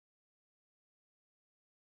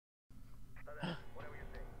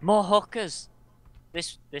More hookers.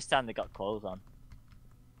 This time they got clothes on.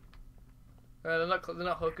 They're not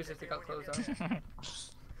hookers if they got clothes on.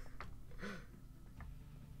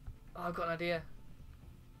 Oh, I've got an idea.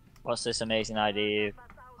 What's this amazing idea?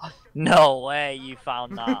 No way you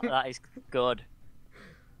found that. That is good.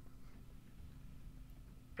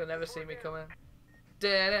 They'll never see me coming.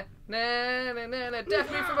 Death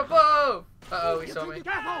me from above! Uh-oh, he saw me.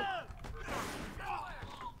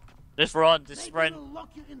 Just run, just sprint. Lock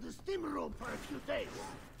you in the steam room for a few days.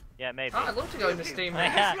 Yeah, maybe. Oh, I'd love to go in the steam room.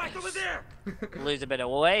 Yeah. Right over there. Lose a bit of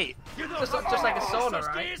weight. Just like a sauna,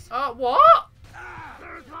 right? Oh, what?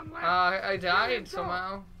 There's one left. I died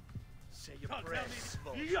somehow. Say your prayers.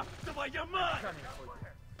 I'm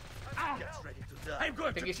going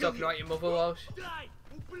I think he's talking about your mother, Walsh.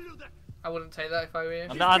 I wouldn't take that if I were you.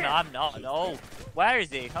 I'm not, no. Where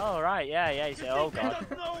is he? Oh, right, yeah, he said, oh, God.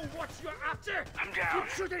 don't know what you're after. I'm down. Keep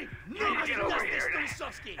shooting. Nobody Nobody does does this, this,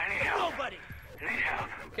 Stovsky. Stovsky. Nobody.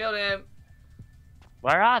 Killed him.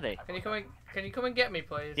 Where are they? Can you come and get me,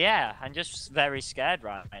 please? Yeah, I'm just very scared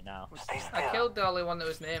right now. I killed the only one that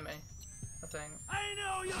was near me, I think. I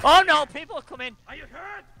know you. Oh, no, people are coming. Are you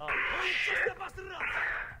hurt? Oh.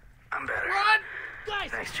 I'm better. Run!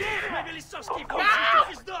 Guys, Thanks, shoot Chief. my Billy Stovsky. No!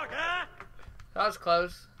 His dog, huh? That was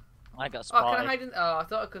close. I got Oh, spotted. can I hide in? Oh, I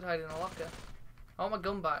thought I could hide in the locker. I want my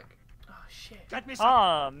gun back. Oh shit. Get me some.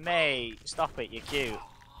 Oh, mate, stop it, you're cute.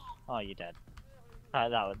 Oh, you're dead. We're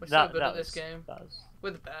so that good at was, this game. that was-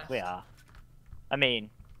 We're the best. we are. I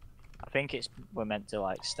mean, I think we're meant to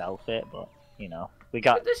like stealth it, but you know, we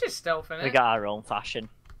got This is stealth, innit? we got our own fashion.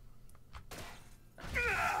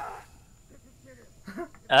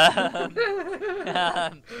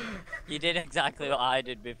 You did exactly what I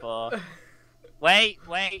did before. Wait,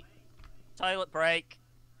 toilet break.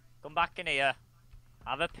 Come back in here.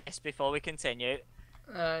 Have a piss before we continue.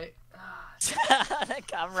 Alright. The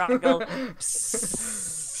camera angle.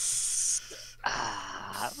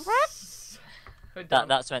 We're done.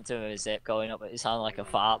 That's meant to be a zip going up, but it sounded like a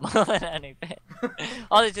fart more than anything.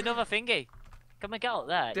 Oh, there's another thingy. Come and get up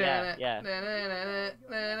there. Yeah. Do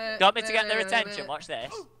you want me to get their attention? Watch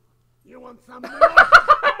this. You want some more?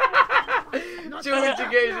 Trying to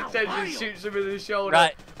get his attention, shoots him in the shoulder.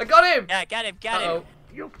 Right. I got him! Yeah, get him. Uh-oh.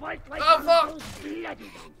 You fight like Oh, one fuck! of those bloody ones.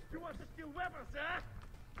 You want to steal weapons, huh?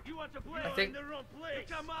 You want to play I think- in the wrong place?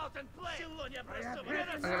 Come out and play.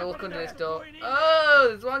 I'm gonna look under this door. Oh,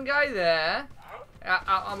 there's one guy there.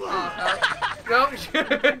 Don't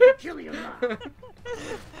shoot. Kill you now.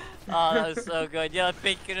 Oh, that was so good. You're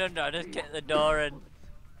peeking under. I just kicked the door and.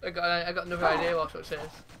 I got another idea. Watch what it says.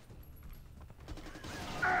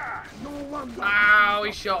 No wonder. Ow,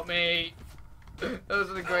 he shot me. That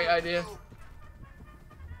was a great idea.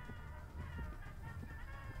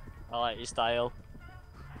 I like your style.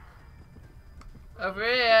 Over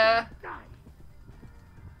here.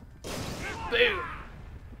 Boom.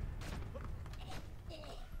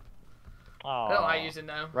 Oh, I don't like using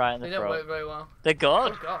them. Right in the They don't throat. work very well. They're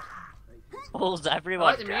good. Oh god. Pulls I everyone.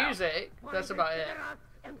 like the music. That's about it.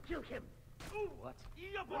 And kill him.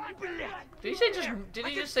 Did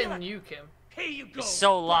he just say nuke him? Here you go. It's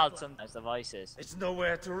so loud sometimes, the voices. It's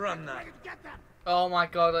nowhere to run now. Get them. Oh my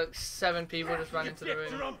god, like 7 people just ran You into the picked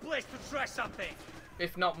the room. wrong place to try something.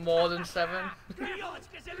 If not more than 7.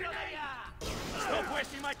 Stop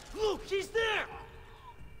wasting my. Look, he's there.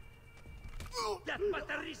 That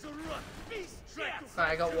battery's a run. Try to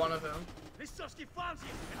Right, I got one of them. Lisowski found him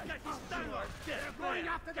and got his tongue out. They're going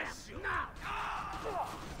after them. Now.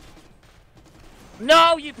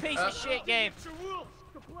 No, you piece of shit game.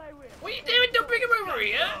 What are you doing? Don't bring him over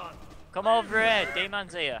here. Come over here.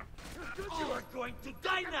 D-Man's here. You are going to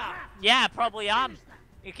die now. Yeah, probably am.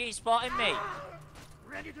 You keep spotting me.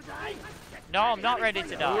 Ready to die? No, I'm not ready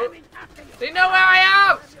to die. They know where I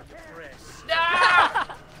am. No!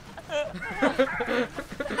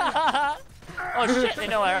 Oh shit, they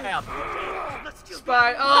know where I am.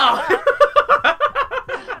 Spy. Oh.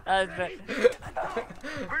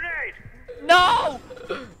 Grenade. No!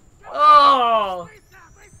 Oh.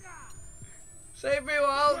 Save me,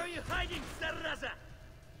 Walt. Where are you hiding, Zaraza?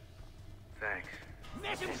 Thanks.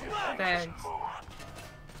 Make him run. Thanks.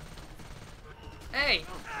 Hey.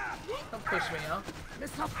 Don't push me, huh?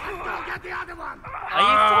 Mr. Go get the other one. Are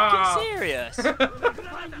you fucking serious?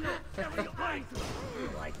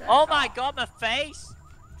 Oh my god, my face!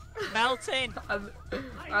 Melting!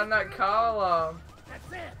 And that car alarm.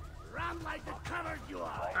 That's it. Run like the coward you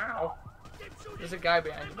are. Ow. There's a guy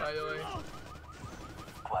behind you, by the way.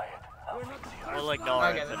 We'll ignore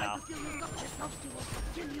Okay, it for now.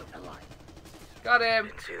 Got him.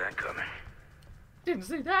 Didn't see that coming. Didn't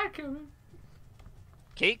see that coming.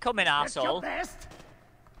 Keep coming, That's your asshole. best.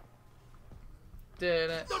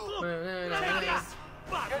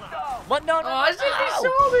 What? No, no, Oh, as if he no.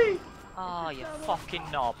 saw me! Oh, you fucking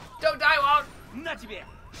knob. Don't die, Walsh! На тебе!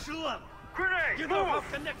 Шлам! You know how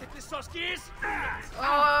connected this Soski is?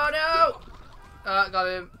 Oh no! Got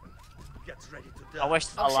him. Gets ready to I die. wish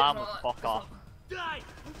the Oh, shit, alarm no, would that- fuck off. Die!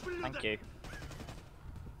 Thank you.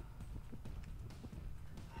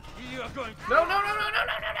 You are going to... No!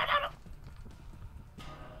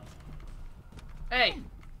 Hey!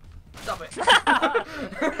 Stop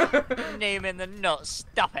it. Name in the nuts.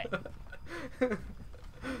 Stop it.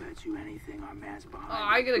 Bet you anything our man's behind. Oh,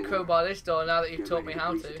 I'm gonna the door. crowbar this door now that you've Get taught ready me to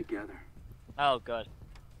how breach to. it together. Oh, good.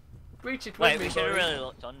 Breach it with Wait, me, we should have buddy. really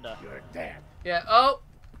looked under. You're dead. Yeah, oh!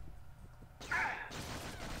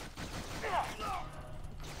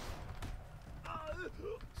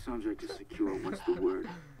 Subject is secure. What's the word?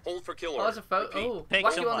 Hold for kill Oh, order. there's a phone. Repeat. Oh, Pick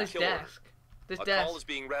whack you on someone. this Kill order. desk. This A desk. call is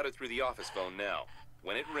being routed through the office phone now.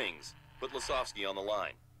 When it rings, put Lasovsky on the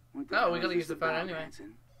line. What the Oh, hell we is gotta this use the phone about, anyway.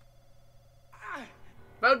 Hanson?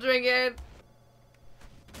 Phone's ringing!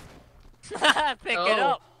 Pick Oh. it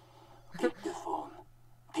up. Take the phone.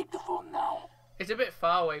 Take the phone now. It's a bit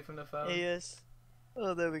far away from the phone. He is.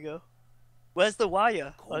 Oh, there we go. Where's the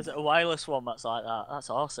wire? Or is it a wireless one that's like that? That's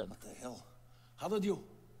awesome. What the hell? How did you?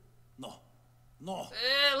 No. No.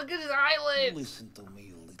 Look at his eyelid! Listen to me,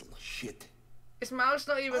 you little shit. His mouth's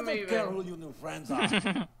not I even don't care who moving. your new friends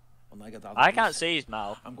are. When I get out of I can't this, see his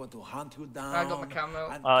mouth. I'm going to hunt you down. I got my camera.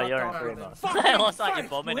 and Oh, cut you're in off free your mode. fucking It looks like you're face.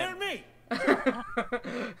 bumming You him. hear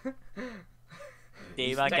me?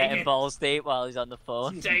 D-man Dang getting it. balls deep while he's on the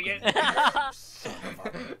phone. Dang it. Son of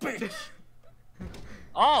a bitch.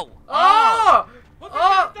 Oh! Oh!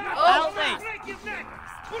 Oh! Help me! Break his neck!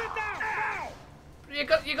 Put it down! Now!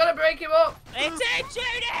 You gotta break him up! It's him!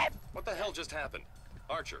 Shoot him! What the hell just happened?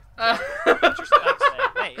 Archer, Uh, what's your status?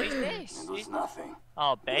 Wait, who's this? It was nothing.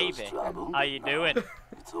 Oh, baby. How you doing?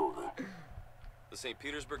 It's over. The St.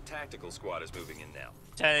 Petersburg Tactical Squad is moving in now.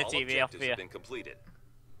 Turn the All TV off objectives for you. have been completed.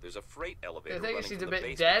 There's a freight elevator think running she's from a the bit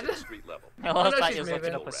basement to dead. the street level. It looks no, like she's he's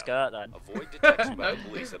looking moving. up a skirt then. Avoid detection by the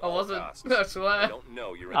police at I all wasn't. costs. I They swear. don't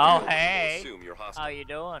know you're in Oh, the building. hey. They'll assume you're hostile. How you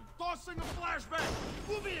doing? Tossing a flashbang!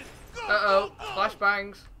 Move in! Go! Uh-oh. go, go.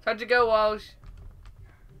 Flashbangs. Time to go, Walsh.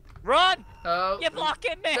 Run! Oh. You're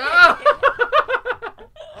blocking me! No!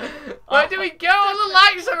 Where do we go? All the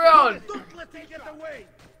lights are on! Don't let him get away!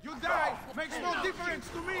 You die! Makes no difference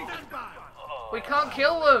to me! Stand by! We can't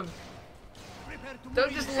kill them! Prepare to Don't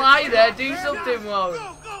move just in. lie there, do something, Walsh!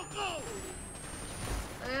 Go, go, go!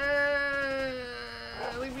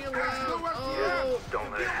 Leave me alone! Oh!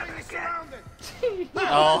 Don't let it happen again. Surrounded!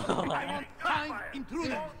 Oh. I want kind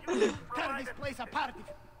intruders. Tear this place apart.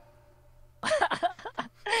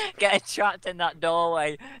 Getting trapped in that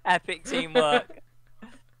doorway. Epic teamwork.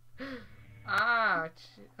 Ah,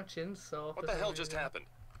 my chin's sore. What the hell just happened?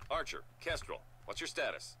 Archer, Kestrel, what's your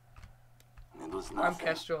status? It was I'm nothing.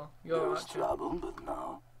 Kestrel. There You're was Archer. trouble, but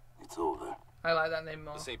now it's over. I like that name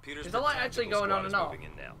more. The St. Petersburg Is the light actually Tactical going on Squad and is off? moving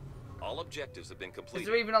in now. All objectives have been Is completed.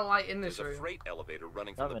 there even a light in this There's a room? freight elevator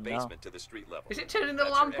running from the Don't even know. basement to the street level. Is it turning the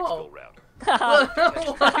That's lamp your off? exfil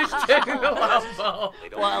route. Why is turning the lamp off? They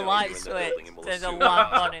don't What a know light you're in the switch. building and will There's a assume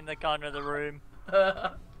lamp on in the corner of the room.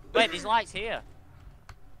 Wait, there's lights here.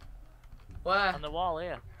 Where? On the wall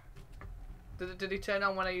here. Did he turn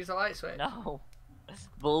on when I use the light switch? No.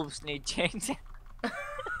 Bulbs need changing.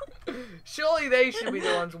 Surely they should be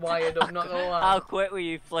the ones wired up, not the How lamp. quick were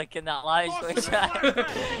you flicking that light switch?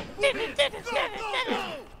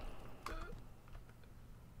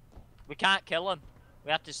 We can't kill him.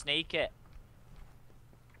 We have to sneak it.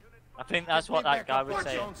 I think that's what that guy was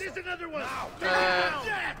saying. There's another one!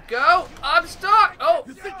 Go! I'm stuck! Oh!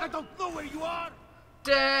 You think I don't know where you are?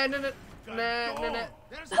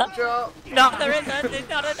 Drop. No, there isn't. There's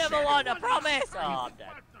not another one. I promise. Oh, I'm dead.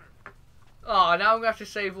 Oh, now I'm gonna have to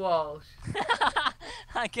save Walsh.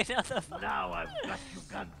 I can another. Now I've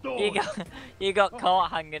got you got You got caught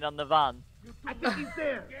hanging on the van. I think he's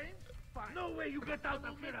there. No way you get out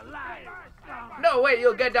of here alive. No way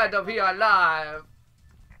you'll get out of here alive.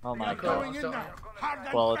 Oh my Cool. Going in now. Hard and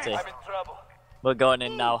Quality. fast. We're going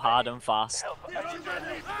in now, hard and fast. We're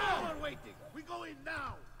waiting. We go in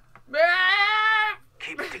now.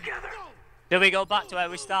 Keep it together. Do we go back to where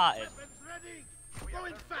we started? Weapons ready.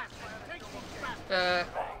 Going fast. Take things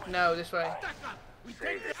fast. No, this way. Stack up. We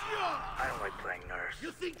take this. I don't like playing nurse.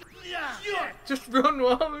 You think? Yeah. Just run,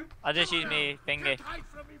 Walsh. I just use me thingy. Can't hide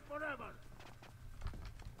from me forever.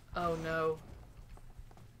 Oh no.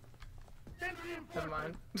 Send Never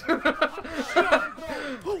mind.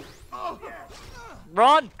 Oh,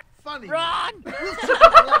 Run! funny. Run! We'll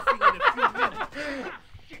stop laughing in a few minutes.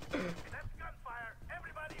 That's gunfire.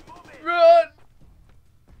 Everybody move in. Run!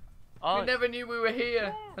 never knew we were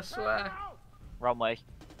here. I swear. Wrong way.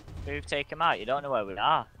 We've taken him out. You don't know where we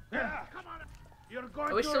are.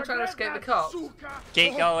 Are we still trying to escape the cops?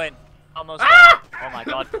 Keep going. Almost Ah! there. Oh my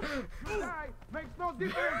god. Makes no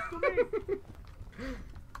difference to me.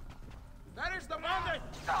 That is the bandit.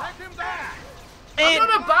 Take him down. I'm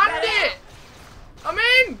not a bandit. I'm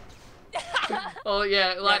in. Oh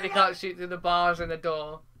yeah, like they can't shoot through the bars in the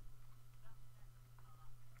door.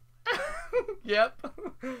 Yep.